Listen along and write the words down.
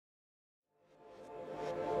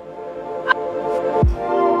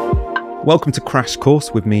Welcome to Crash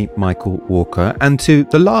Course with me, Michael Walker, and to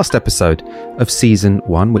the last episode of Season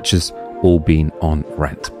 1, which has all been on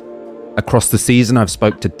rent. Across the season, I've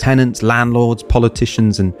spoke to tenants, landlords,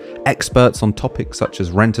 politicians, and experts on topics such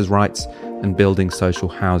as renters' rights and building social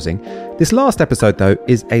housing. This last episode, though,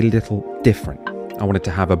 is a little different. I wanted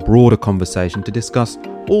to have a broader conversation to discuss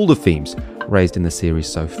all the themes raised in the series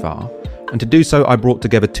so far. And to do so, I brought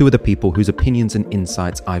together two of the people whose opinions and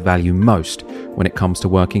insights I value most when it comes to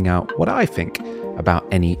working out what I think about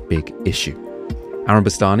any big issue. Aaron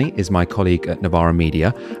Bastani is my colleague at Novara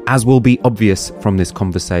Media. As will be obvious from this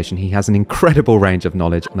conversation, he has an incredible range of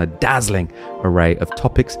knowledge on a dazzling array of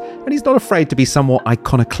topics, and he's not afraid to be somewhat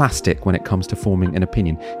iconoclastic when it comes to forming an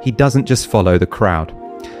opinion. He doesn't just follow the crowd.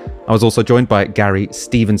 I was also joined by Gary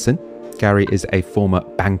Stevenson. Gary is a former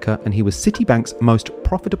banker, and he was Citibank's most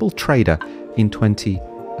profitable trader in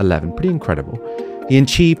 2011. Pretty incredible. He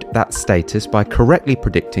achieved that status by correctly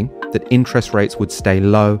predicting that interest rates would stay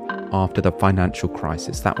low after the financial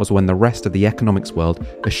crisis. That was when the rest of the economics world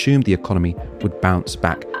assumed the economy would bounce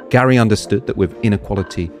back. Gary understood that with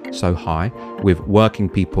inequality so high, with working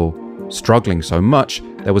people struggling so much,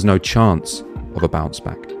 there was no chance of a bounce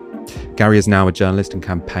back. Gary is now a journalist and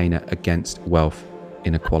campaigner against wealth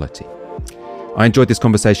inequality. I enjoyed this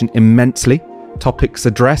conversation immensely. Topics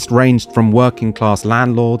addressed ranged from working class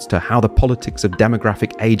landlords to how the politics of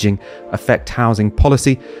demographic aging affect housing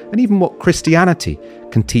policy, and even what Christianity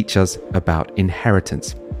can teach us about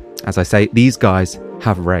inheritance. As I say, these guys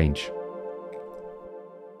have range.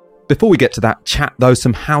 Before we get to that chat though,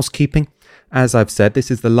 some housekeeping. As I've said, this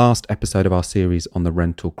is the last episode of our series on the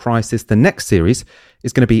rental crisis. The next series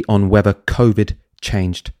is going to be on whether COVID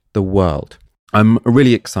changed the world. I'm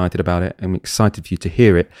really excited about it. I'm excited for you to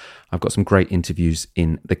hear it. I've got some great interviews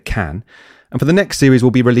in the can. And for the next series, we'll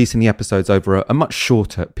be releasing the episodes over a much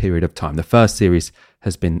shorter period of time. The first series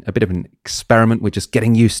has been a bit of an experiment. We're just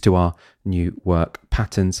getting used to our new work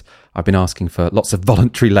patterns. I've been asking for lots of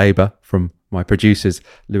voluntary labour from my producers,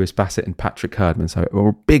 Lewis Bassett and Patrick Herdman. So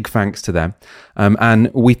a big thanks to them.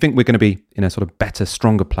 And we think we're going to be in a sort of better,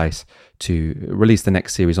 stronger place to release the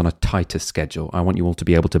next series on a tighter schedule. I want you all to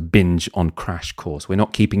be able to binge on Crash Course. We're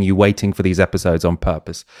not keeping you waiting for these episodes on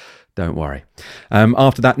purpose. Don't worry.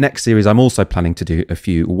 After that next series, I'm also planning to do a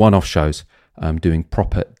few one-off shows, doing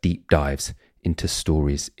proper deep dives into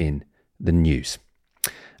stories in the news.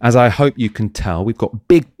 As I hope you can tell, we've got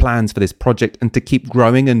big plans for this project, and to keep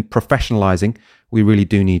growing and professionalizing, we really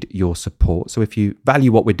do need your support. So if you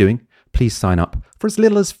value what we're doing, please sign up for as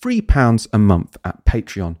little as £3 a month at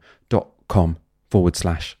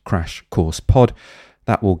patreon.com/Crash Course Pod.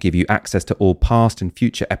 That will give you access to all past and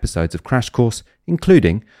future episodes of Crash Course,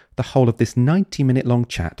 including the whole of this 90-minute long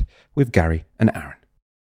chat with Gary and Aaron.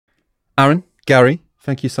 Aaron, Gary,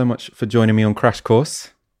 thank you so much for joining me on Crash Course.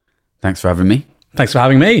 Thanks for having me. Thanks for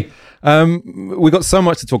having me. We've got so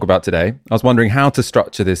much to talk about today. I was wondering how to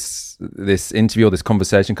structure this interview or this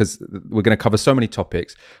conversation, because we're going to cover so many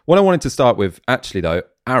topics. What I wanted to start with, actually, though,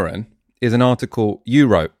 Aaron, is an article you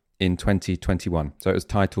wrote in 2021. So it was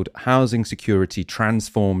titled "Housing Security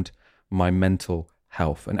Transformed My Mental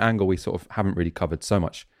Health," an angle we sort of haven't really covered so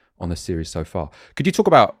much on the series so far. Could you talk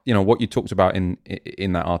about, what you talked about in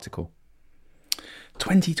that article?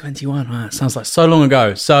 2021, wow, that sounds like so long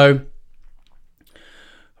ago. So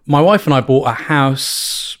my wife and I bought a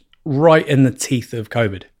house right in the teeth of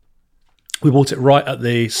COVID. We bought it right at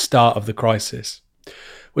the start of the crisis,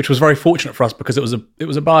 which was very fortunate for us because it was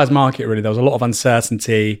a buyer's market, really. There was a lot of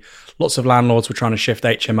uncertainty. Lots of landlords were trying to shift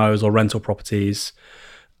HMOs or rental properties.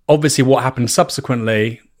 Obviously, what happened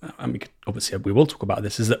subsequently, we will talk about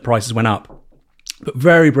this, is that prices went up. But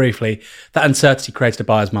very briefly, that uncertainty created a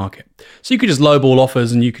buyer's market. So you could just lowball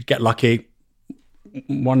offers and you could get lucky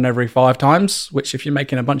one in every 5 times, which if you're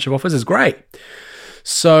making a bunch of offers is great.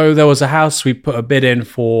 So there was a house we put a bid in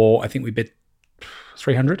for, I think we bid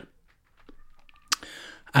 300.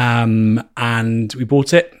 And we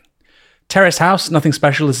bought it. Terrace house, nothing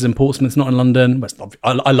special. This is in Portsmouth, it's not in London.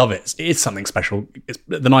 I love it. It's something special. It's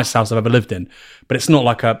the nicest house I've ever lived in. But it's not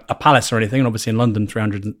like a palace or anything. And obviously in London,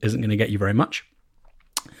 300 isn't going to get you very much.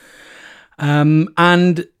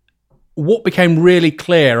 And what became really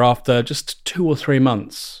clear after just 2 or 3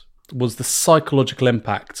 months was the psychological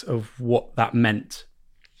impact of what that meant.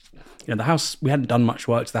 The house, we hadn't done much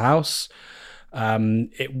work to the house.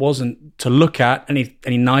 It wasn't to look at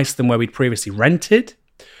any nicer than where we'd previously rented.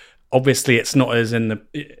 Obviously, it's not as in the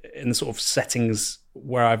sort of settings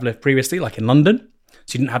where I've lived previously, like in London.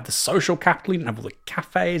 So you didn't have the social capital, you didn't have all the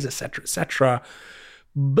cafes, etc., etc.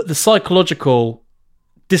 But the psychological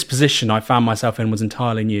disposition I found myself in was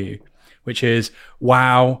entirely new, which is,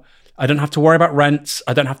 wow, I don't have to worry about rent.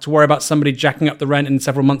 I don't have to worry about somebody jacking up the rent in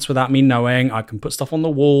several months without me knowing. I can put stuff on the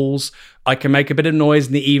walls. I can make a bit of noise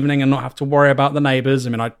in the evening and not have to worry about the neighbours. I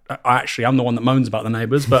mean, I'm the one that moans about the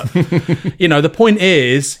neighbours, but the point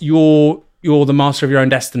is you're the master of your own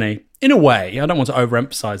destiny. In a way, I don't want to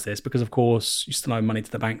overemphasize this because, of course, you still owe money to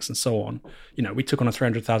the banks and so on. We took on a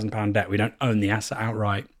 £300,000 debt. We don't own the asset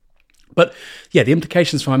outright. But yeah, the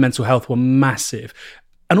implications for my mental health were massive.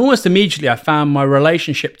 And almost immediately, I found my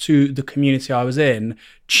relationship to the community I was in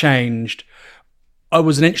changed. I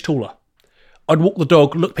was an inch taller. I'd walk the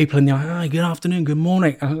dog, look people in the eye, "Hi, good afternoon, good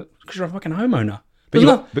morning," because you're a fucking homeowner. But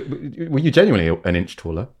were you genuinely an inch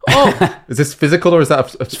taller? Oh, is this physical or is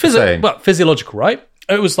that a saying? Well, physiological, right?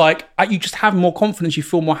 It was like you just have more confidence, you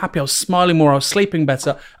feel more happy. I was smiling more, I was sleeping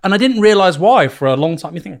better, and I didn't realize why for a long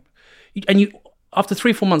time. You think, after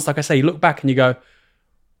 3-4 months, like I say, you look back and you go,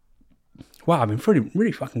 "Wow, I've been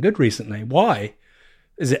really fucking good recently." Why?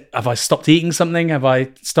 Have I stopped eating something? Have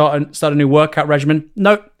I started a new workout regimen?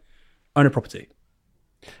 No, own a property.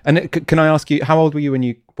 And can I ask you, how old were you when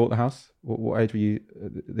you bought the house? What age were you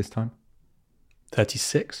this time?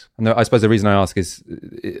 36. No, I suppose the reason I ask is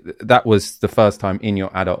that was the first time in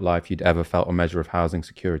your adult life you'd ever felt a measure of housing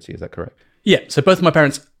security. Is that correct? Yeah. So both of my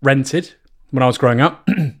parents rented when I was growing up.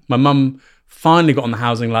 My mum finally got on the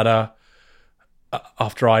housing ladder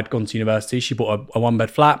after I'd gone to university. She bought a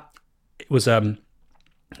one-bed flat. It was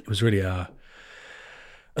really a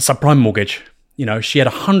subprime mortgage. She had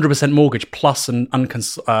 100% mortgage plus a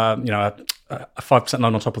 5%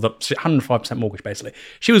 loan on top of the 105% mortgage, basically.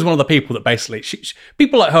 She was one of the people that basically,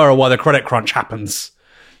 people like her are why the credit crunch happens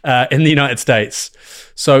in the United States.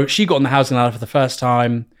 So she got on the housing ladder for the first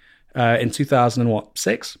time in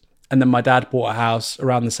 2006. And then my dad bought a house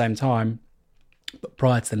around the same time. But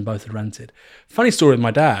prior to then, both had rented. Funny story with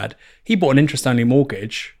my dad, he bought an interest-only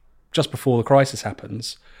mortgage just before the crisis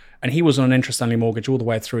happens. And he was on an interest-only mortgage all the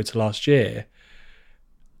way through to last year.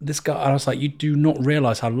 This guy, I was like, you do not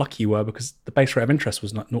realise how lucky you were because the base rate of interest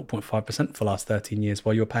was not 0.5% for the last 13 years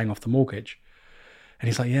while you were paying off the mortgage. And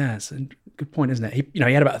he's like, yeah, it's a good point, isn't it? He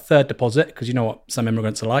had about a third deposit because you know what some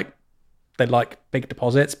immigrants are like. They like big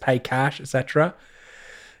deposits, pay cash, etc.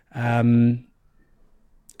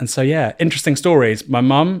 And so, yeah, interesting stories. My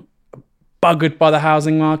mum, buggered by the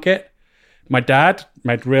housing market. My dad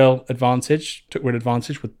took real advantage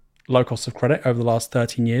with low cost of credit over the last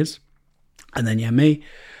 13 years. And then, me,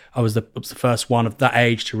 I was the first one of that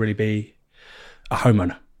age to really be a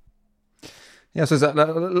homeowner. Yeah, so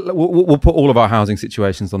we'll put all of our housing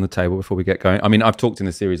situations on the table before we get going. I mean, I've talked in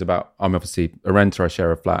the series about, I'm obviously a renter. I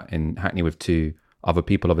share a flat in Hackney with 2 other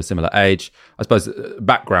people of a similar age. I suppose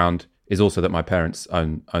background is also that my parents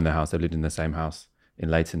own their house. They've lived in the same house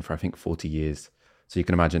in Leighton for, I think, 40 years. So you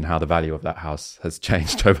can imagine how the value of that house has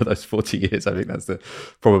changed over those 40 years. I think that's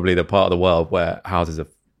probably the part of the world where houses have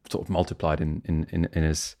sort of multiplied in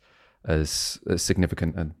as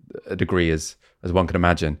significant a degree as one can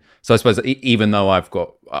imagine. So I suppose even though I've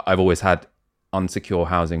always had unsecure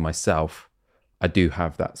housing myself, I do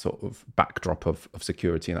have that sort of backdrop of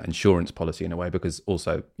security and that insurance policy in a way, because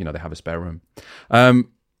also, they have a spare room.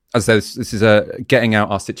 As I said, this is getting out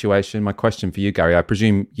our situation. My question for you, Gary, I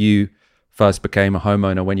presume you first became a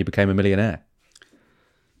homeowner when you became a millionaire.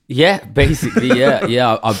 Yeah, basically,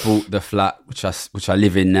 yeah. I bought the flat which I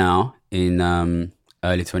live in now in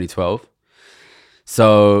early 2012.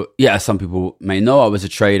 So yeah, as some people may know, I was a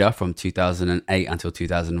trader from 2008 until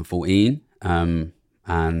 2014, and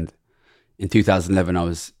in 2011 I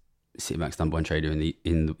was Citibank's number 1 trader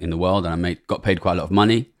in the world, and I got paid quite a lot of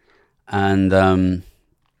money, and I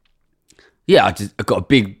got a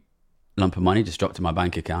big lump of money just dropped in my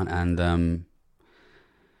bank account, and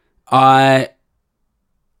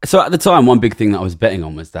So at the time, one big thing that I was betting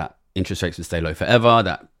on was that interest rates would stay low forever,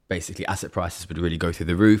 that basically asset prices would really go through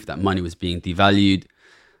the roof, that money was being devalued.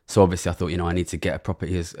 So obviously I thought, I need to get a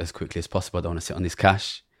property as quickly as possible. I don't want to sit on this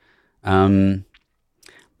cash. And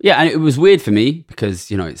it was weird for me because,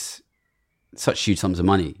 it's such huge sums of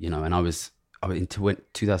money, and I was in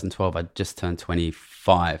 2012, I just turned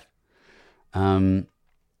 25. I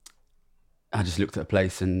just looked at a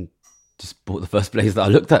place and just bought the first place that I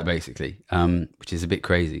looked at, basically, which is a bit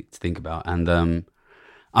crazy to think about. And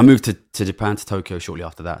I moved to Japan, to Tokyo shortly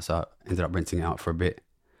after that, so I ended up renting it out for a bit.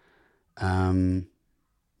 Then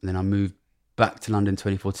I moved back to London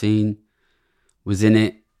 2014, was in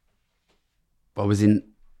it. I was in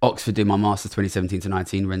Oxford doing my master's 2017 to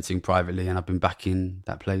 19, renting privately, and I've been back in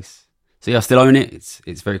that place. So yeah, I still own it.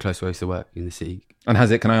 It's very close to where I used to work in the city. And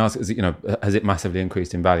has it massively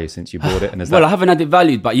increased in value since you bought it? And I haven't had it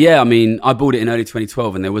valued, but yeah, I bought it in early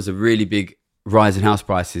 2012, and there was a really big rise in house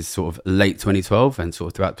prices sort of late 2012 and sort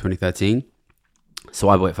of throughout 2013. So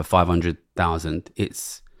I bought it for 500,000.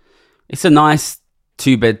 It's a nice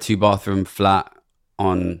 2-bed, 2-bathroom flat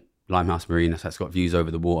on Limehouse Marina. So it's got views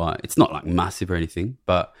over the water. It's not like massive or anything,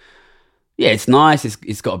 but yeah, it's nice.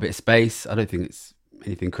 It's got a bit of space. I don't think it's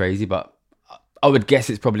anything crazy, but I would guess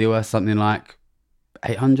it's probably worth something like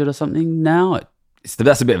 800 or something now.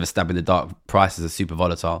 That's a bit of a stab in the dark. Prices are super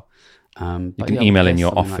volatile. You can email in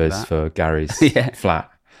your offers like for Gary's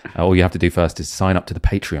flat. All you have to do first is sign up to the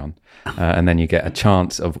Patreon, and then you get a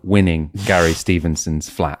chance of winning Gary Stevenson's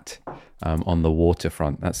flat on the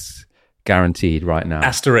waterfront. That's guaranteed right now.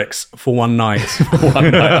 Asterix for one night.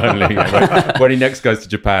 One night only. When he next goes to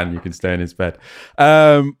Japan, you can stay in his bed.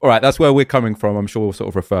 All right, that's where we're coming from. I'm sure we'll sort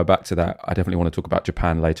of refer back to that. I definitely want to talk about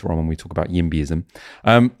Japan later on when we talk about YIMBYism.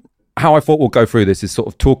 How I thought we'll go through this is sort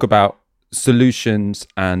of talk about solutions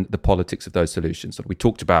and the politics of those solutions. So we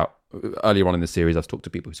talked about earlier on in the series, I've talked to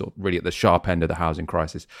people who sort of really at the sharp end of the housing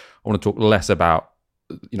crisis. I want to talk less about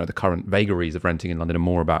the current vagaries of renting in London and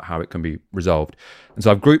more about how it can be resolved. And so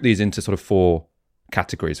I've grouped these into sort of 4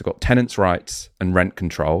 categories. I've got tenants' rights and rent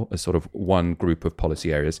control as sort of one group of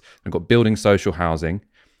policy areas. I've got building social housing.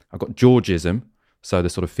 I've got Georgism, so the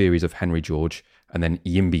sort of theories of Henry George, and then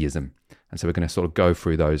YIMBYism. And so we're going to sort of go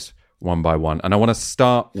through those one by one. And I want to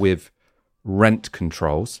start with rent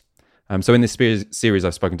controls. So in this series,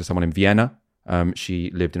 I've spoken to someone in Vienna. She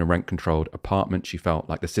lived in a rent-controlled apartment. She felt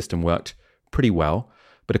like the system worked pretty well.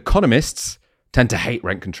 But economists tend to hate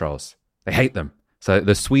rent controls. They hate them. So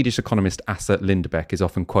the Swedish economist Assa Lindbeck is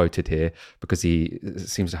often quoted here because he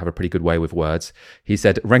seems to have a pretty good way with words. He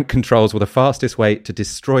said, rent controls were the fastest way to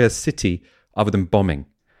destroy a city other than bombing.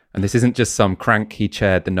 And this isn't just some crank. He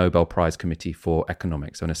chaired the Nobel Prize Committee for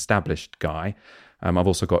Economics, so an established guy. I've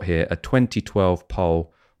also got here a 2012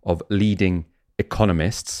 poll of leading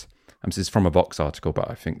economists. This is from a Vox article, but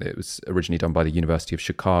I think that it was originally done by the University of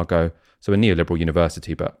Chicago, so a neoliberal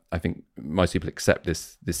university. But I think most people accept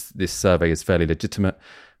this survey as fairly legitimate.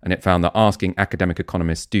 And it found that asking academic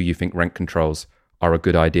economists, do you think rent controls are a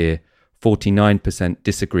good idea? 49%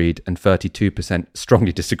 disagreed and 32%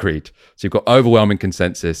 strongly disagreed. So you've got overwhelming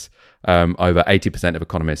consensus. Over 80% of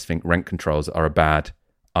economists think rent controls are a bad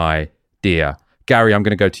idea. Gary, I'm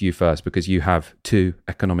going to go to you first because you have 2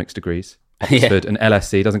 economics degrees, Oxford and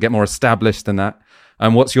LSE. Doesn't get more established than that.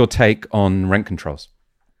 And what's your take on rent controls?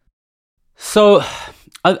 So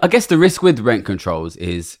I guess the risk with rent controls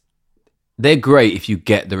is they're great if you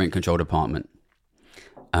get the rent controlled apartment.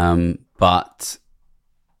 But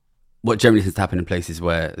what generally tends to happen in places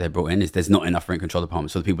where they're brought in is there's not enough rent controlled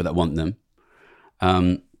apartments for the people that want them.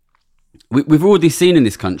 We've already seen in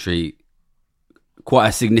this country quite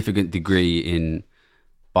a significant degree in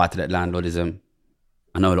buy-to-let landlordism.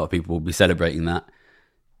 I know a lot of people will be celebrating that.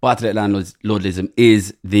 Buy-to-let landlordism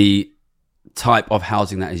is the type of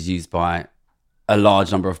housing that is used by a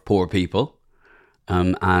large number of poorer people.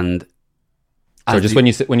 And so just when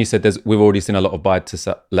you said we've already seen a lot of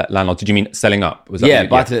buy-to-let landlords, did you mean selling up? Was that yeah,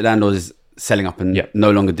 buy-to-let landlords is selling up and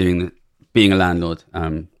no longer being a landlord.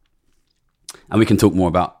 And we can talk more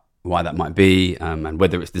about why that might be and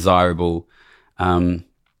whether it's desirable.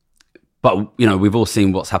 But, we've all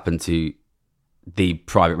seen what's happened to the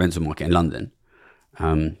private rental market in London.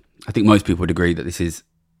 I think most people would agree that this is,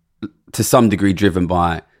 to some degree, driven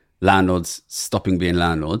by landlords stopping being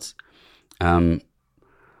landlords. We're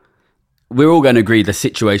all going to agree the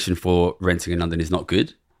situation for renting in London is not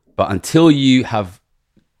good. But until you have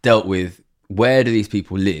dealt with where do these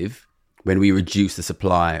people live when we reduce the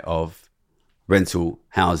supply of rental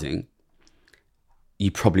housing, you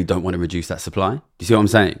probably don't want to reduce that supply. Do you see what I'm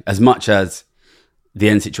saying? As much as the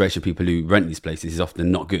end situation of people who rent these places is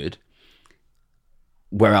often not good,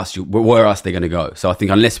 where else are they going to go? So I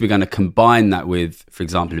think unless we're going to combine that with, for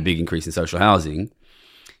example, a big increase in social housing,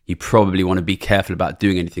 you probably want to be careful about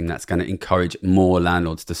doing anything that's going to encourage more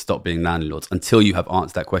landlords to stop being landlords until you have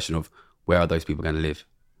answered that question of where are those people going to live?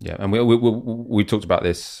 Yeah, and we talked about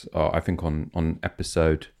this, I think, on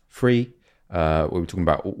episode 3. We were talking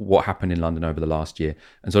about what happened in London over the last year.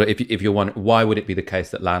 And so if you're wondering, why would it be the case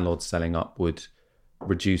that landlords selling up would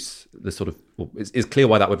reduce the sort of... It's clear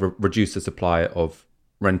why that would reduce the supply of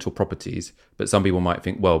rental properties. But some people might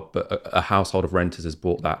think, well, but a household of renters has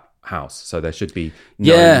bought that house, so there should be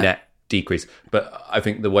no net decrease. But I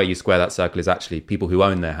think the way you square that circle is actually people who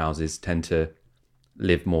own their houses tend to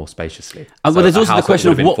live more spaciously. But there's also the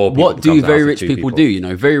question of what do very rich people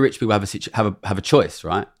do? Very rich people have a choice,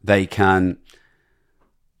 right? They can,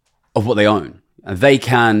 of what they own, and they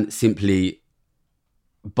can simply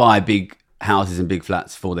buy big houses and big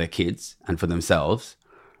flats for their kids and for themselves,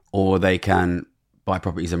 or they can buy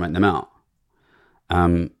properties and rent them out.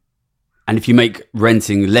 And if you make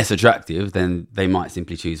renting less attractive, then they might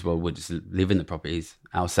simply choose, well, we'll just live in the properties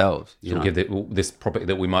ourselves. We'll give this property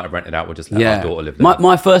that we might have rented out, we'll just let our daughter live there.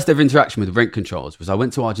 My first ever interaction with rent controls was I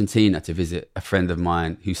went to Argentina to visit a friend of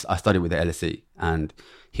mine who I studied with at LSE, and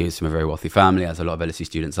he was from a very wealthy family, as a lot of LSE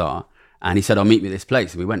students are. And he said, I'll meet me at this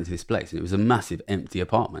place. And we went to this place, and it was a massive empty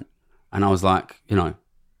apartment. And I was like,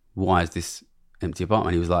 why is this empty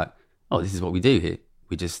apartment? He was like, oh, this is what we do here.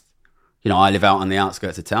 We just... I live out on the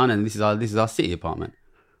outskirts of town, and this is our city apartment.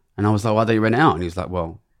 And I was like, why don't you rent it out? And he was like,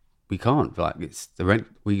 well, we can't. Like, it's the rent.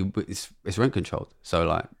 It's rent controlled. So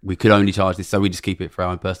like, we could only charge this. So we just keep it for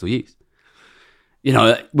our own personal use.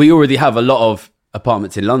 We already have a lot of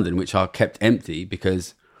apartments in London which are kept empty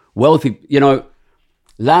because wealthy.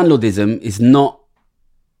 Landlordism is not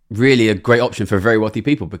really a great option for very wealthy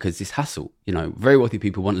people because it's hassle. Very wealthy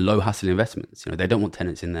people want low hassle investments. They don't want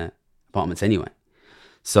tenants in their apartments anyway.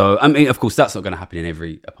 So, I mean, of course, that's not going to happen in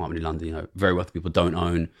every apartment in London. Very wealthy people don't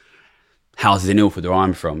own houses in Ilford, where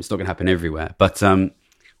I'm from. It's not going to happen everywhere. But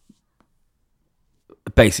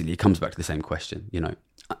basically, it comes back to the same question.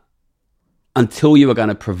 Until you are going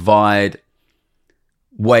to provide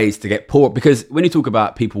ways to get poor, because when you talk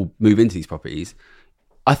about people move into these properties,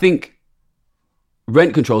 I think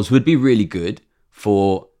rent controls would be really good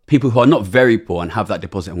for people who are not very poor and have that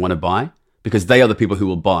deposit and want to buy, because they are the people who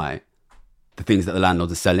will buy the things that the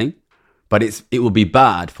landlords are selling. But it will be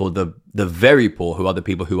bad for the very poor, who are the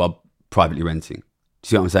people who are privately renting. Do you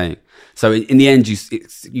see what I'm saying? So in the end,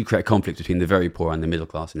 you create a conflict between the very poor and the middle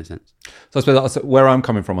class in a sense. So I suppose that's where I'm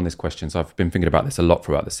coming from on this question. So I've been thinking about this a lot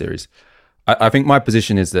throughout the series. I think my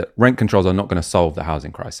position is that rent controls are not going to solve the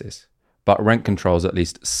housing crisis, but rent controls, at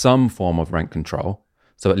least some form of rent control,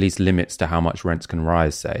 so at least limits to how much rents can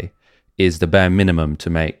rise, say, is the bare minimum to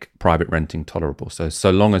make private renting tolerable. So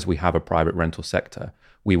long as we have a private rental sector,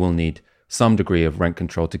 we will need some degree of rent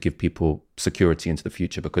control to give people security into the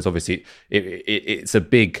future, because obviously it's a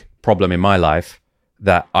big problem in my life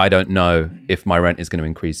that I don't know if my rent is going to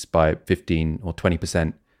increase by 15 or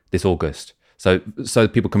 20% this August. So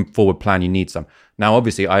people can forward plan, you need some. Now,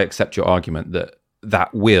 obviously, I accept your argument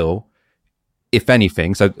that will, if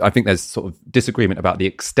anything, so I think there's sort of disagreement about the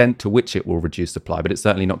extent to which it will reduce supply, but it's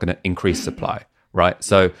certainly not going to increase supply, right?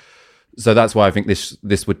 So that's why I think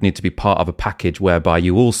this would need to be part of a package whereby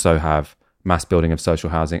you also have mass building of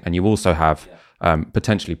social housing, and you also have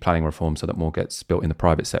potentially planning reform so that more gets built in the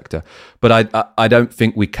private sector. But I don't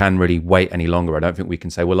think we can really wait any longer. I don't think we can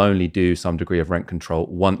say we'll only do some degree of rent control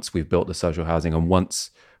once we've built the social housing and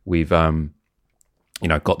once we've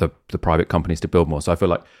got the private companies to build more. So I feel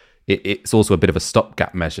like it's also a bit of a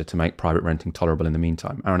stopgap measure to make private renting tolerable in the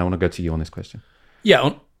meantime. Aaron, I want to go to you on this question.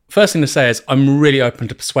 Yeah, first thing to say is I'm really open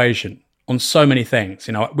to persuasion on so many things.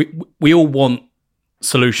 We all want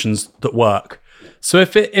solutions that work. So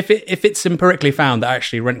if it's empirically found that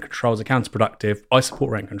actually rent controls are counterproductive, I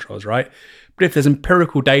support rent controls, right? But if there's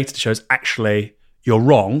empirical data that shows actually you're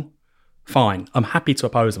wrong, fine. I'm happy to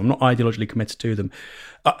oppose them. I'm not ideologically committed to them.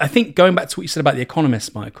 I think going back to what you said about the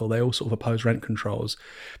economists, Michael, they all sort of oppose rent controls.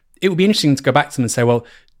 It would be interesting to go back to them and say, well,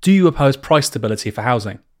 do you oppose price stability for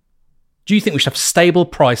housing? Do you think we should have stable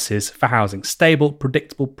prices for housing, stable,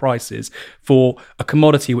 predictable prices for a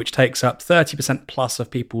commodity which takes up 30% plus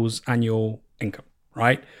of people's annual income,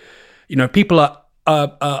 right? People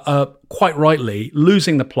are quite rightly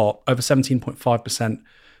losing the plot over 17.5%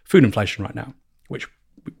 food inflation right now, which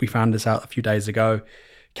we found this out a few days ago.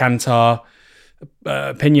 Kantar,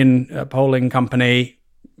 opinion polling company,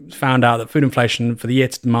 found out that food inflation for the year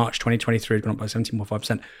to March 2023 has gone up by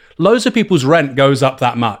 17.5%. Loads of people's rent goes up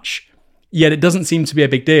that much, yet it doesn't seem to be a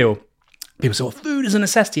big deal. People say, well, food is a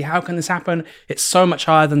necessity. How can this happen? It's so much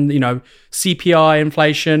higher than, CPI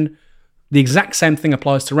inflation. The exact same thing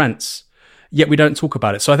applies to rents, yet we don't talk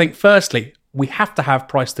about it. So I think, firstly, we have to have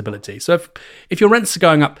price stability. So if your rents are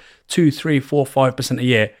going up 2, 3, 4, 5% a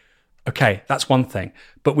year, okay, that's one thing.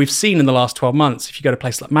 But we've seen in the last 12 months, if you go to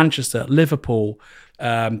places like Manchester, Liverpool,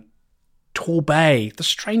 Torbay, the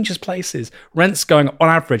strangest places, rents going up on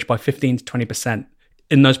average by 15 to 20%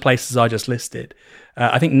 in those places I just listed.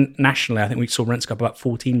 I think nationally, we saw rents go up about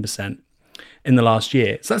 14% in the last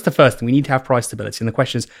year. So that's the first thing. We need to have price stability. And the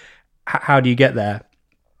question is, how do you get there?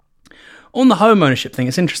 On the home ownership thing,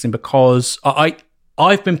 it's interesting because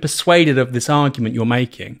I've been persuaded of this argument you're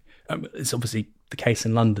making. It's obviously the case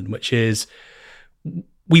in London, which is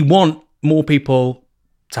we want more people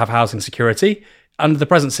to have housing security. Under the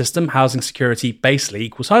present system, housing security basically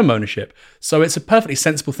equals home ownership. So it's a perfectly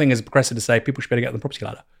sensible thing as a progressive to say people should better get on the property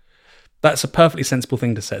ladder. That's a perfectly sensible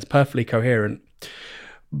thing to say. It's perfectly coherent.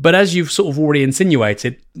 But as you've sort of already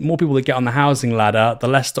insinuated, more people that get on the housing ladder, the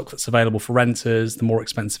less stock that's available for renters, the more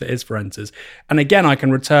expensive it is for renters. And again, I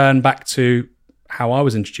can return back to how I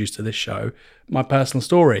was introduced to this show, my personal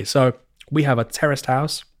story. So we have a terraced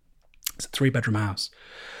house. It's a 3-bedroom house.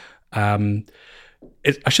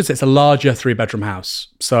 I should say it's a larger 3-bedroom house.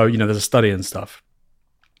 So, there's a study and stuff.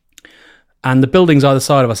 And the buildings either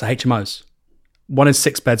side of us are HMOs. One is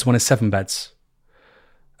 6 beds, one is 7 beds.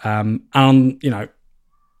 And, on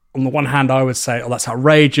the one hand, I would say, that's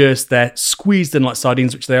outrageous. They're squeezed in like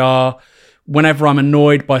sardines, which they are. Whenever I'm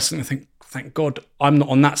annoyed by something, I think, thank God I'm not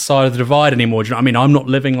on that side of the divide anymore. Do you know what I mean? I'm not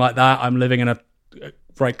living like that. I'm living in a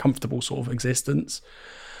very comfortable sort of existence.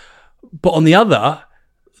 But on the other,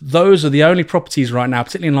 those are the only properties right now,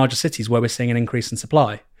 particularly in larger cities, where we're seeing an increase in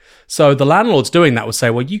supply. So the landlords doing that would say,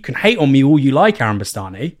 well, you can hate on me all you like, Aaron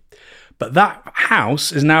Bastani, but that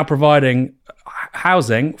house is now providing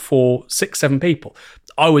housing for 6-7 people.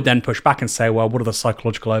 I would then push back and say, well, what are the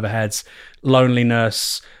psychological overheads,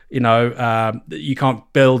 loneliness, you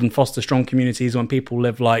can't build and foster strong communities when people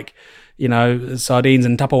live like, sardines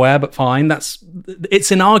and Tupperware, but fine.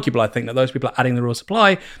 It's inarguable, I think, that those people are adding the real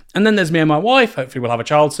supply. And then there's me and my wife. Hopefully we'll have a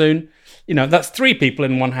child soon. That's 3 people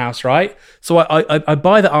in one house, right? So I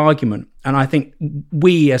buy the argument. And I think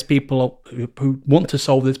we as people who want to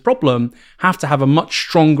solve this problem have to have a much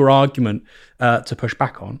stronger argument to push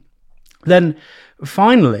back on. Then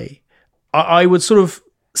finally, I would sort of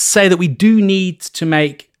say that we do need to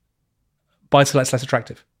make buy-to-lets less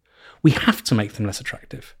attractive. We have to make them less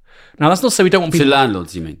attractive. Now, that's not to say we don't want people... To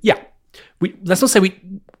landlords, you mean? Yeah. That's not to say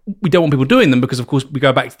we don't want people doing them, because, of course, we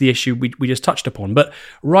go back to the issue we just touched upon. But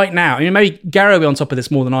right now, maybe Gary will be on top of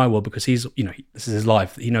this more than I will, because he's, this is his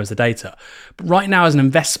life. He knows the data. But right now, as an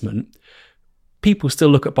investment, people still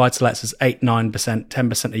look at buy-to-lets as 8%, 9%,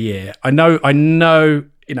 10% a year. I know,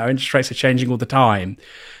 interest rates are changing all the time,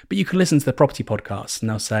 but you can listen to the property podcasts and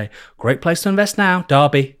they'll say, great place to invest now,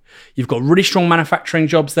 Derby. You've got really strong manufacturing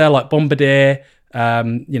jobs there, like Bombardier.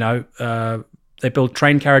 They build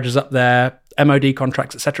train carriages up there, MOD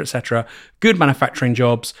contracts, etc., etc. Good manufacturing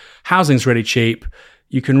jobs. Housing's really cheap.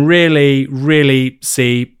 You can really, really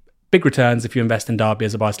see big returns if you invest in Derby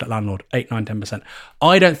as a buy-to-let landlord, 8, 9, 10%.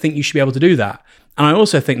 I don't think you should be able to do that. And I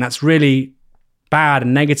also think that's really bad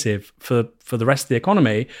and negative for the rest of the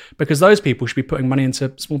economy, because those people should be putting money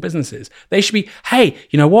into small businesses. They should be, hey,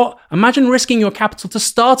 you know what? Imagine risking your capital to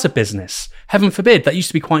start a business. Heaven forbid, that used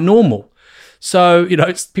to be quite normal. So,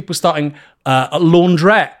 it's people starting a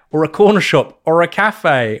laundrette or a corner shop or a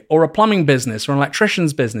cafe or a plumbing business or an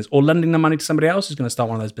electrician's business, or lending the money to somebody else who's going to start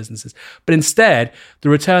one of those businesses. But instead, the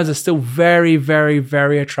returns are still very, very,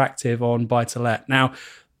 very attractive on buy-to-let. Now,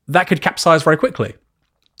 that could capsize very quickly.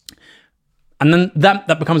 And then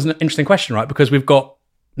that becomes an interesting question, right? Because we've got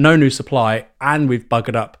no new supply and we've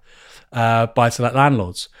buggered up buy-to-let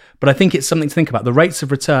landlords. But I think it's something to think about. The rates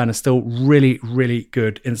of return are still really, really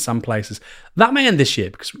good in some places. That may end this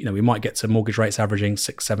year, because we might get to mortgage rates averaging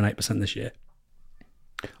 6, 7, 8% this year.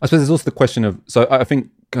 I suppose there's also the question of, so I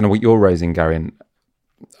think kind of what you're raising, Gary, and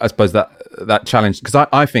I suppose that challenge, because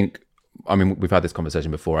I think, we've had this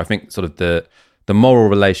conversation before. I think sort of the moral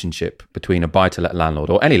relationship between a buy-to-let landlord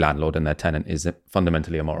or any landlord and their tenant is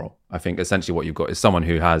fundamentally immoral. I think essentially what you've got is someone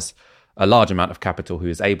who has a large amount of capital, who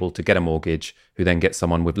is able to get a mortgage, who then gets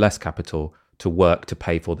someone with less capital to work to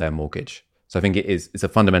pay for their mortgage. So I think it's a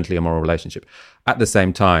fundamentally immoral relationship. At the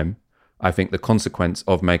same time, I think the consequence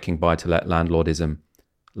of making buy-to-let landlordism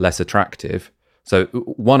less attractive. So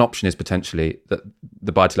one option is potentially that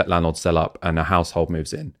the buy-to-let landlords sell up and a household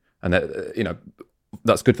moves in, and that,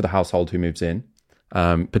 that's good for the household who moves in.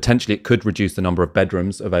 Potentially it could reduce the number of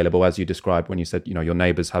bedrooms available, as you described when you said, your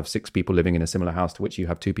neighbours have 6 people living in a similar house to which you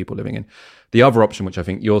have 2 people living in. The other option, which I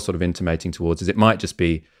think you're sort of intimating towards, is it might just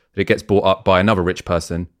be that it gets bought up by another rich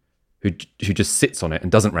person who just sits on it and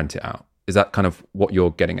doesn't rent it out. Is that kind of what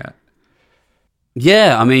you're getting at?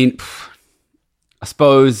 Yeah, I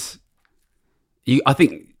suppose I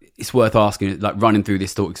think it's worth asking, like running through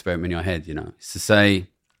this thought experiment in your head, It's to say,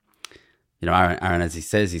 Aaron, as he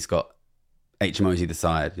says, he's got HMOs either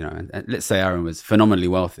side, and let's say Aaron was phenomenally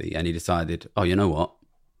wealthy and he decided, oh, you know what?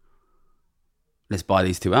 Let's buy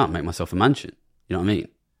these 2 out and make myself a mansion. You know what I mean?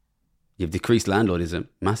 You've decreased landlordism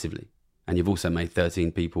massively, and you've also made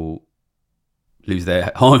 13 people lose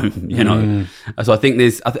their home, So I think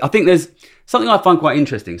there's something I find quite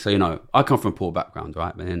interesting. So, I come from a poor background,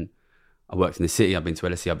 right? But then I worked in the city, I've been to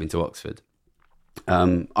LSE, I've been to Oxford.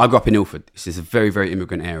 I grew up in Ilford, which is a very, very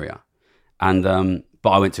immigrant area. And but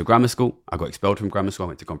I went to grammar school. I got expelled from grammar school. I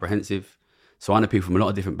went to comprehensive. So I know people from a lot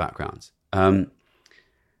of different backgrounds. The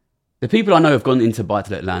people I know have gone into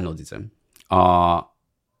buy-to-let landlordism are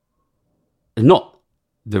it's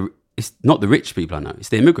not the rich people I know, it's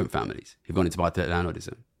the immigrant families who've gone into buy-to-let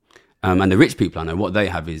landlordism. And the rich people I know, what they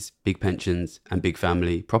have is big pensions and big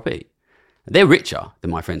family property. They're richer than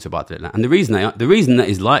my friends who buy to let land. And the reason that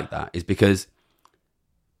is like that is because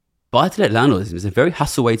buy to let landlordism is a very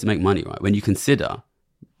hassle way to make money, right? When you consider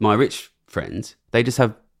my rich friends, they just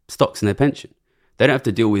have stocks in their pension. They don't have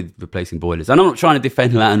to deal with replacing boilers. And I'm not trying to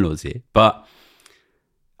defend landlords here, but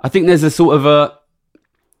I think there's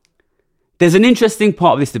there's an interesting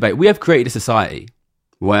part of this debate. We have created a society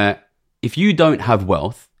where if you don't have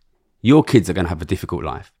wealth, your kids are going to have a difficult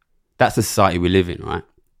life. That's the society we live in, right?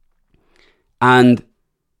 And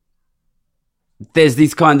there's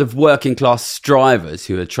these kind of working class strivers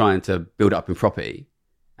who are trying to build up in property.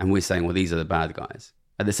 And we're saying, well, these are the bad guys.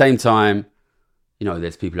 At the same time, you know,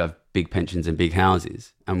 there's people who have big pensions and big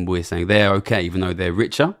houses. And we're saying they're okay, even though they're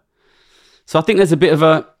richer. So I think there's a bit of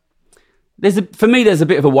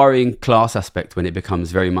a worrying class aspect when it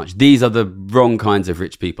becomes very much, these are the wrong kinds of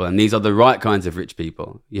rich people and these are the right kinds of rich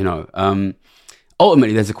people, you know.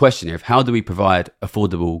 Ultimately, there's a question here of how do we provide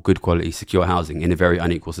affordable, good quality, secure housing in a very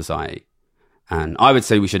unequal society? And I would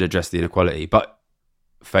say we should address the inequality, but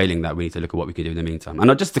failing that, we need to look at what we can do in the meantime.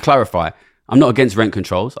 And just to clarify, I'm not against rent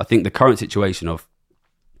controls. I think the current situation of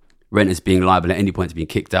renters being liable at any point to being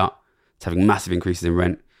kicked out, it's having massive increases in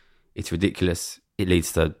rent, it's ridiculous. It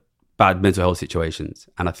leads to bad mental health situations.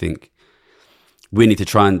 And I think we need to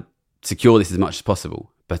try and secure this as much as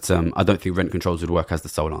possible. But I don't think rent controls would work as the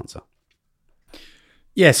sole answer.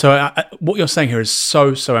 Yeah, so what you're saying here is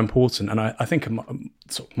so important. And I think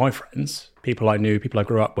my friends, people I knew, people I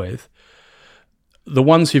grew up with, the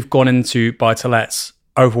ones who've gone into buy-to-lets,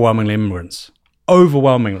 overwhelmingly immigrants.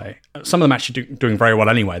 Overwhelmingly. Some of them actually doing very well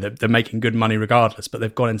anyway. They're making good money regardless, but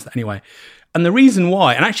they've gone into that anyway. And the reason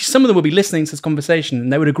why, and actually some of them will be listening to this conversation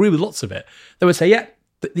and they would agree with lots of it. They would say, yeah,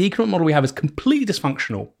 the economic model we have is completely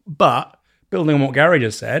dysfunctional, but building on what Gary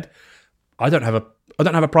just said, I don't have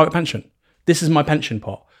a private pension. This is my pension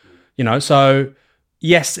pot, you know. So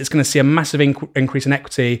yes, it's going to see a massive increase in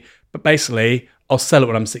equity, but basically I'll sell it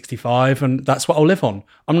when I'm 65 and that's what I'll live on.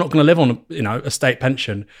 I'm not going to live on, you know, a state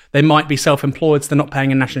pension. They might be self-employed, so they're not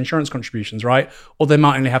paying in national insurance contributions, right? Or they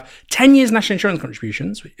might only have 10 years national insurance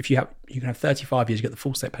contributions. If you can have 35 years, you get the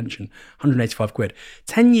full state pension, 185 quid.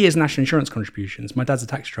 10 years national insurance contributions. My dad's a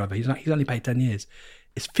taxi driver. He's only paid 10 years.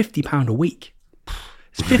 It's £50 a week.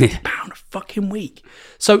 It's £50 a fucking week.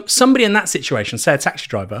 So somebody in that situation, say a taxi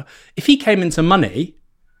driver, if he came into money,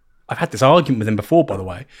 I've had this argument with him before, by the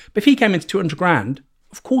way, but if he came into 200 grand,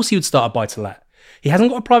 of course he would start a buy-to-let. He hasn't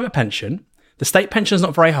got a private pension. The state pension is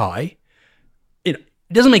not very high. It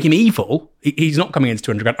doesn't make him evil. He's not coming into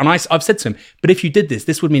 200 grand. And I've said to him, but if you did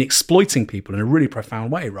this would mean exploiting people in a really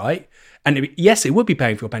profound way, right? And yes, it would be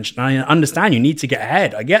paying for your pension. I understand you need to get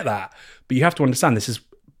ahead. I get that. But you have to understand this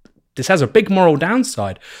has a big moral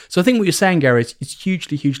downside. So I think what you're saying, Gary, is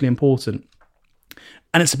hugely, hugely important.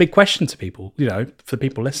 And it's a big question to people, you know, for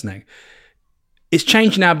people listening. It's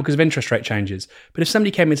changed now because of interest rate changes. But if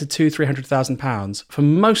somebody came into £200,000-300,000 for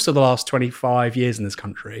most of the last 25 years in this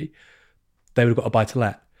country, they would have got a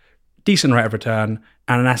buy-to-let. Decent rate of return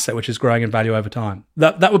and an asset which is growing in value over time.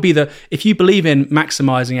 That would be if you believe in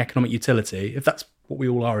maximising economic utility, if that's what we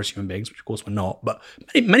all are as human beings, which of course we're not, but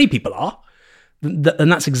many people are, then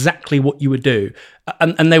that's exactly what you would do.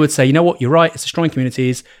 And they would say, you know what, you're right, it's destroying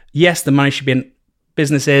communities. Yes, the money should be in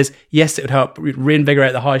businesses. Yes, it would help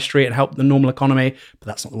reinvigorate the high street and help the normal economy, but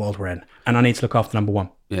that's not the world we're in. And I need to look after number one.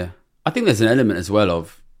 Yeah. I think there's an element as well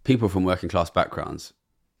of people from working class backgrounds.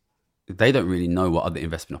 They don't really know what other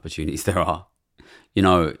investment opportunities there are. You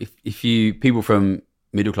know, if people from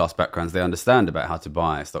middle class backgrounds, they understand about how to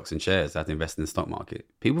buy stocks and shares, how to invest in the stock market.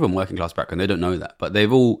 People from working class background, they don't know that, but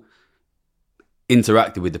they've all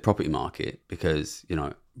interacted with the property market because, you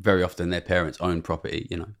know, very often their parents own property,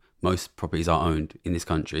 you know. Most properties are owned in this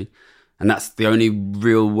country. And that's the only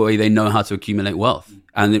real way they know how to accumulate wealth.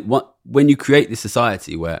 And when you create this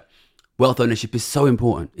society where wealth ownership is so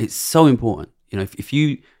important, it's so important. You know, if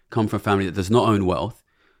you come from a family that does not own wealth,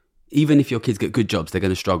 even if your kids get good jobs, they're going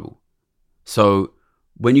to struggle. So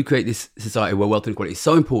when you create this society where wealth inequality is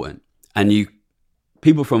so important and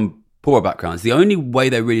people from poorer backgrounds, the only way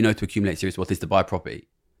they really know to accumulate serious wealth is to buy property.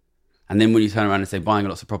 And then when you turn around and say buying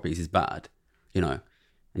lots of properties is bad, you know,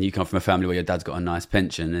 and you come from a family where your dad's got a nice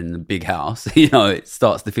pension and a big house, you know, it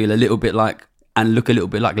starts to feel a little bit like, and look a little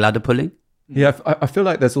bit like ladder pulling. Yeah, I feel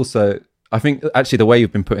like there's also, I think actually the way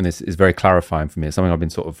you've been putting this is very clarifying for me. It's something I've been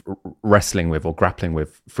sort of wrestling with or grappling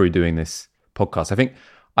with through doing this podcast. I think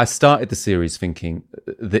I started the series thinking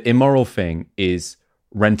the immoral thing is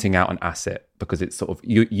renting out an asset because it's sort of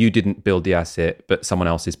you didn't build the asset, but someone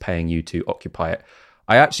else is paying you to occupy it.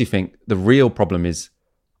 I actually think the real problem is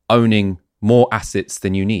owning more assets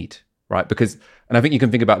than you need, right? Because, and I think you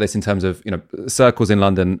can think about this in terms of, circles in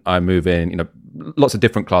London, I move in, lots of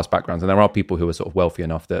different class backgrounds. And there are people who are sort of wealthy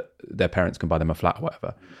enough that their parents can buy them a flat or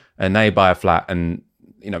whatever. And they buy a flat and,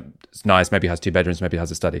 it's nice, maybe has 2 bedrooms, maybe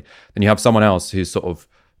has a study. Then you have someone else who sort of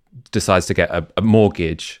decides to get a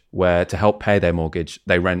mortgage where to help pay their mortgage,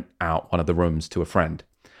 they rent out one of the rooms to a friend.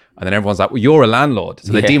 And then everyone's like, well, you're a landlord.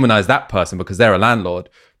 So they demonize that person because they're a landlord,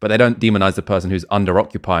 but they don't demonize the person who's under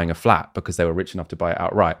occupying a flat because they were rich enough to buy it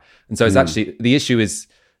outright. And so it's actually, the issue is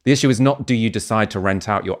not, do you decide to rent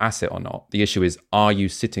out your asset or not? The issue is, are you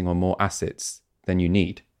sitting on more assets than you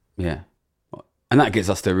need? Yeah. And that gets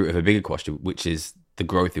us to the root of a bigger question, which is the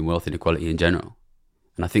growth in wealth inequality in general.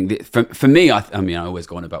 And I think that for me, I always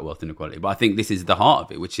go on about wealth inequality, but I think this is the heart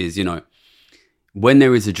of it, which is, when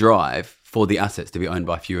there is a drive for the assets to be owned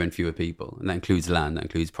by fewer and fewer people, and that includes land, that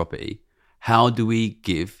includes property, how do we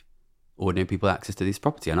give ordinary people access to this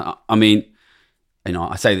property? And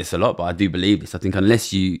I say this a lot, but I do believe this. I think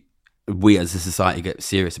unless we as a society get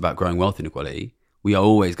serious about growing wealth inequality, we are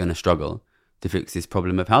always going to struggle to fix this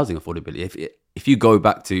problem of housing affordability. If you go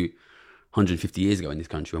back to 150 years ago in this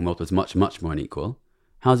country when wealth was much, much more unequal,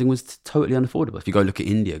 housing was totally unaffordable. If you go look at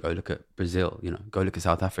India, go look at Brazil, go look at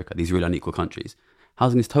South Africa, these really unequal countries,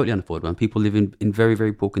 housing is totally unaffordable and people live in very,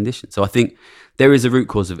 very poor conditions. So I think there is a root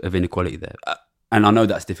cause of inequality there. And I know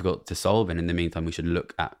that's difficult to solve. And in the meantime, we should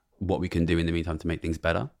look at what we can do in the meantime to make things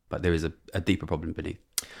better. But there is a deeper problem beneath.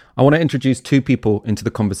 I want to introduce 2 people into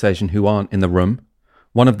the conversation who aren't in the room.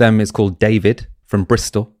 One of them is called David from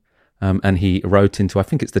Bristol. And he wrote into, I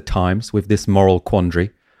think it's the Times, with this moral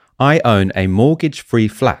quandary. I own a mortgage-free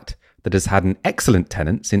flat that has had an excellent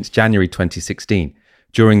tenant since January 2016.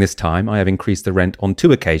 During this time, I have increased the rent on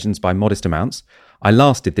 2 occasions by modest amounts. I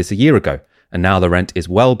last did this a year ago, and now the rent is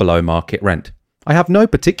well below market rent. I have no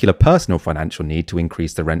particular personal financial need to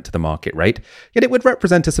increase the rent to the market rate, yet it would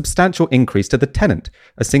represent a substantial increase to the tenant,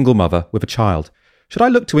 a single mother with a child. Should I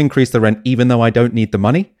look to increase the rent even though I don't need the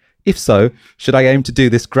money? If so, should I aim to do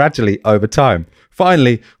this gradually over time?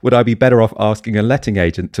 Finally, would I be better off asking a letting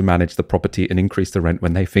agent to manage the property and increase the rent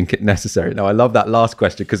when they think it necessary? Now, I love that last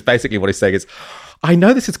question because basically what he's saying is, I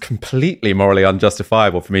know this is completely morally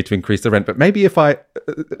unjustifiable for me to increase the rent, but maybe if I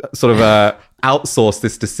outsource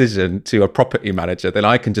this decision to a property manager, then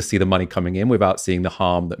I can just see the money coming in without seeing the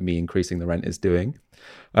harm that me increasing the rent is doing.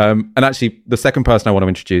 And actually, the second person I want to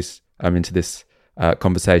introduce into this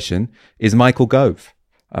conversation is Michael Gove.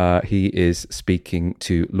 He is speaking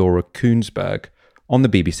to Laura Kuenssberg on the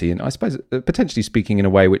BBC, and I suppose potentially speaking in a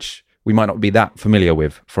way which we might not be that familiar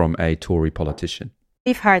with from a Tory politician.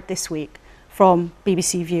 We've heard this week from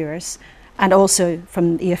BBC viewers and also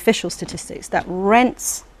from the official statistics that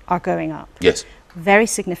rents are going up. Yes. Very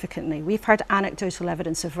significantly. We've heard anecdotal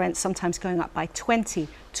evidence of rents sometimes going up by 20,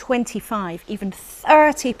 25, even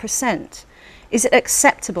 30%. Is it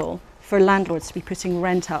acceptable for landlords to be putting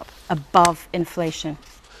rent up above inflation?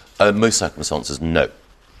 Most circumstances, no.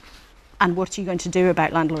 And what are you going to do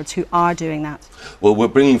about landlords who are doing that? Well, we're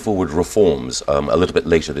bringing forward reforms a little bit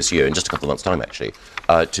later this year, in just a couple of months' time, actually,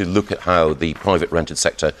 to look at how the private rented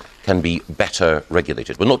sector can be better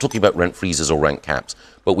regulated. We're not talking about rent freezes or rent caps,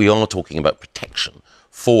 but we are talking about protection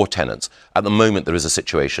for tenants. At the moment, there is a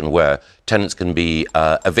situation where tenants can be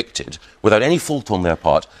evicted without any fault on their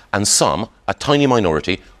part, and some, a tiny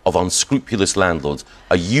minority of unscrupulous landlords,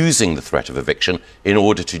 are using the threat of eviction in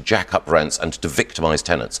order to jack up rents and to victimise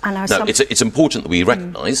tenants. Now, it's important that we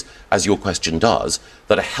recognise, as your question does,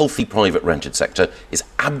 that a healthy private rented sector is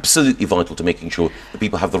absolutely vital to making sure that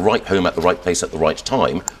people have the right home at the right place at the right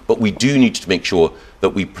time, but we do need to make sure that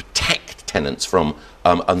we protect tenants from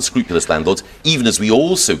unscrupulous landlords, even as we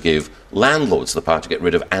also give landlords the power to get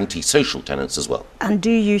rid of antisocial tenants as well. And do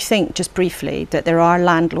you think, just briefly, that there are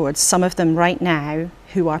landlords, some of them right now,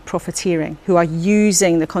 who are profiteering, who are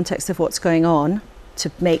using the context of what's going on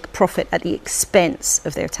to make profit at the expense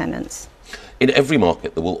of their tenants? In every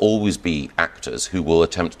market, there will always be actors who will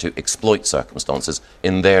attempt to exploit circumstances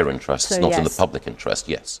in their interests, not in the public interest,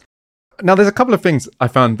 yes. Now, there's a couple of things I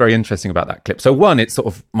found very interesting about that clip. So one, it's sort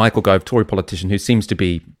of Michael Gove, Tory politician, who seems to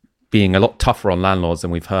be being a lot tougher on landlords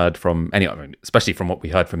than we've heard from especially from what we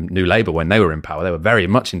heard from New Labour when they were in power. They were very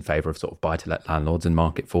much in favour of sort of buy-to-let landlords and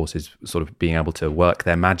market forces sort of being able to work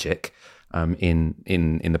their magic in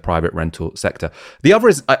the private rental sector. The other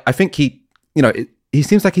is, I think he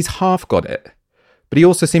seems like he's half got it, but he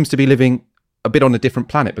also seems to be living a bit on a different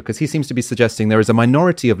planet, because he seems to be suggesting there is a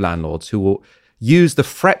minority of landlords who will use the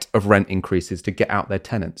threat of rent increases to get out their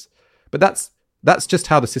tenants. But that's That's just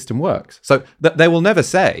how the system works. So they will never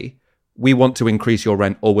say, we want to increase your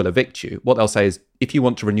rent or we'll evict you. What they'll say is, if you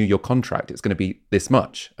want to renew your contract, it's going to be this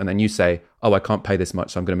much. And then you say, oh, I can't pay this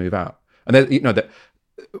much, so I'm going to move out. And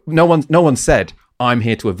no one said, I'm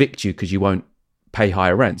here to evict you because you won't pay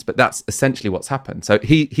higher rents. But that's essentially what's happened. So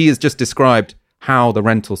he has just described how the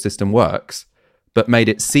rental system works, but made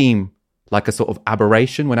it seem like a sort of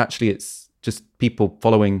aberration when actually it's just people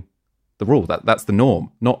following the rule. That's the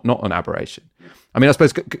norm, not an aberration. I mean, I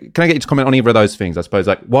suppose, can I get you to comment on either of those things? I suppose,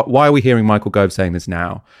 like, why are we hearing Michael Gove saying this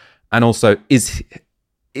now? And also, is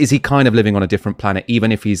he kind of living on a different planet,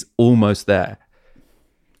 even if he's almost there?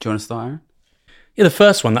 Do you want to start, Aaron? Yeah, the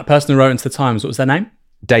first one, that person who wrote into the Times, what was their name?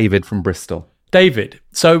 David from Bristol. David.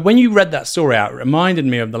 So when you read that story out, it reminded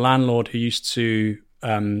me of the landlord who used to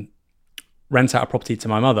rent out a property to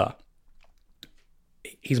my mother.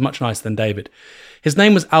 He's much nicer than David. His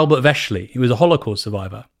name was Albert Veshley. He was a Holocaust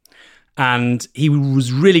survivor. And he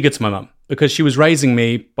was really good to my mum because she was raising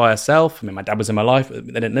me by herself. I mean, my dad was in my life, but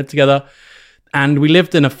they didn't live together. And we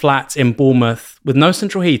lived in a flat in Bournemouth with no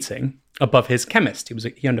central heating above his chemist.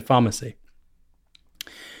 He owned a pharmacy.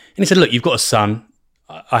 And he said, look, you've got a son.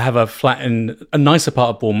 I have a flat in a nicer part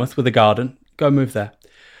of Bournemouth with a garden. Go move there.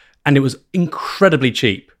 And it was incredibly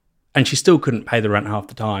cheap. And she still couldn't pay the rent half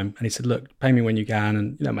the time. And he said, look, pay me when you can.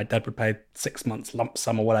 And, my dad would pay 6 months lump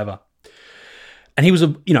sum or whatever. And he was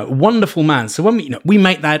a wonderful man. So when we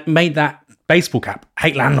made that baseball cap,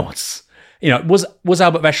 hate landlords. Was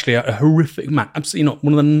Albert Veshley a horrific man? Absolutely not.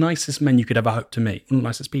 One of the nicest men you could ever hope to meet. One of the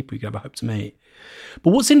nicest people you could ever hope to meet.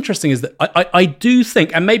 But what's interesting is that I do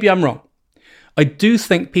think, and maybe I'm wrong, I do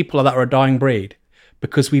think people like that are a dying breed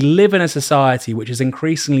because we live in a society which is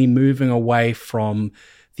increasingly moving away from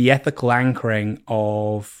the ethical anchoring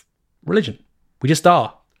of religion. We just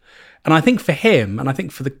are. And I think for him, and I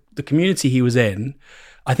think for the community he was in,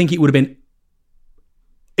 I think it would have been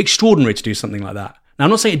extraordinary to do something like that. Now, I'm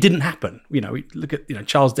not saying it didn't happen. We look at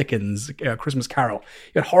Charles Dickens, Christmas Carol.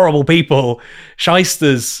 You had horrible people,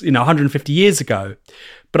 shysters, 150 years ago.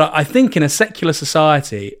 But I think in a secular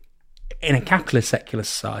society, in a capitalist secular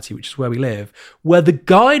society, which is where we live, where the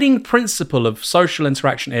guiding principle of social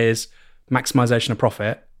interaction is maximization of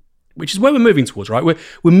profit, which is where we're moving towards, right?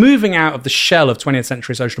 We're moving out of the shell of 20th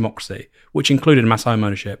century social democracy, which included mass home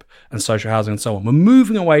ownership and social housing and so on. We're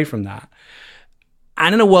moving away from that.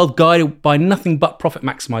 And in a world guided by nothing but profit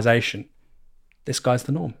maximization, this guy's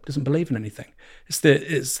the norm. Doesn't believe in anything. It's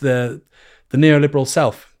the neoliberal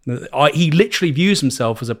self. He literally views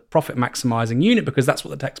himself as a profit maximizing unit because that's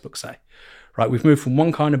what the textbooks say, right? We've moved from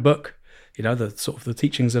one kind of book, the sort of the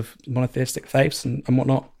teachings of monotheistic faiths and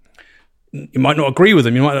whatnot. You might not agree with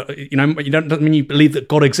them. You might, doesn't mean you believe that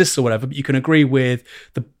God exists or whatever, but you can agree with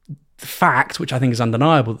the fact, which I think is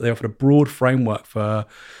undeniable, that they offered a broad framework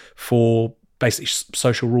for basically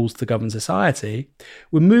social rules to govern society.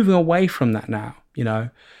 We're moving away from that now.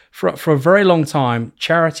 For a very long time,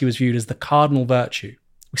 charity was viewed as the cardinal virtue.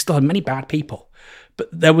 We still had many bad people, but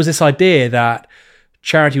there was this idea that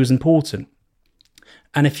charity was important.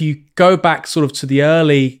 And if you go back sort of to the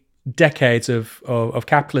early decades of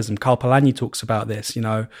capitalism, Karl Polanyi talks about this,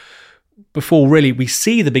 before really we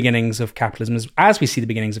see the beginnings of capitalism, as we see the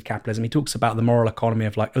beginnings of capitalism, he talks about the moral economy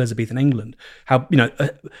of like Elizabethan England, how,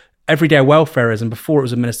 everyday welfareism before it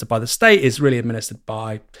was administered by the state is really administered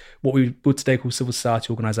by what we would today call civil society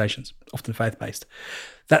organizations, often faith-based.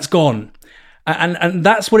 That's gone. And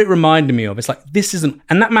that's what it reminded me of. It's like, this isn't,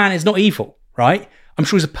 and that man is not evil, right? I'm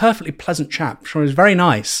sure he's a perfectly pleasant chap. I'm sure he's very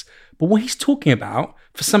nice. But what he's talking about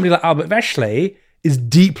for somebody like Albert Veshley is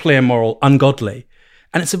deeply immoral, ungodly.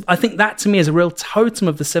 And I think that to me is a real totem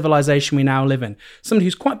of the civilization we now live in. Somebody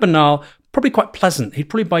who's quite banal, probably quite pleasant. He'd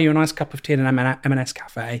probably buy you a nice cup of tea in an M&S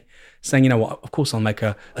cafe saying, you know what, of course I'll make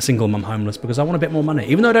a single mum homeless because I want a bit more money,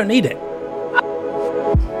 even though I don't need it.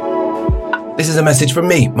 This is a message from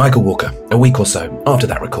me, Michael Walker, a week or so after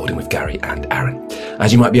that recording with Gary and Aaron.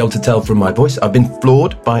 As you might be able to tell from my voice, I've been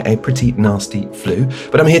floored by a pretty nasty flu,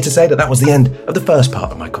 but I'm here to say that was the end of the first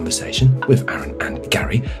part of my conversation with Aaron and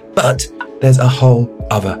Gary, but there's a whole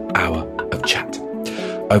other hour of chat.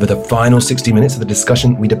 Over the final 60 minutes of the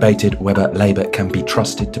discussion, we debated whether Labour can be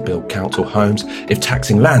trusted to build council homes if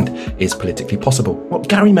taxing land is politically possible, what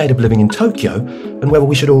Gary made of living in Tokyo, and whether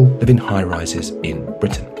we should all live in high-rises in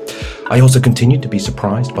Britain. I also continued to be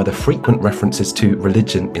surprised by the frequent references to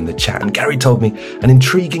religion in the chat, and Gary told me an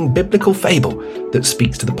intriguing biblical fable that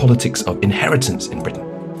speaks to the politics of inheritance in Britain.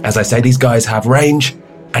 As I say, these guys have range,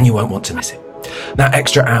 and you won't want to miss it. That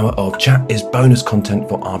extra hour of chat is bonus content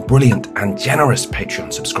for our brilliant and generous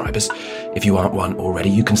Patreon subscribers. If you aren't one already,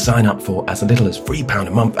 you can sign up for as little as £3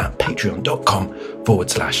 a month at patreon.com/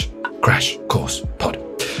 Crash Course Pod.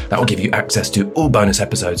 That will give you access to all bonus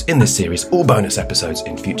episodes in this series, all bonus episodes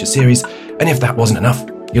in future series, and if that wasn't enough,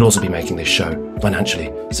 you'll also be making this show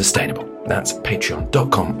financially sustainable. That's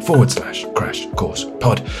patreon.com/Crash Course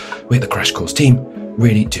Pod. We at the Crash Course team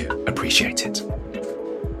really do appreciate it.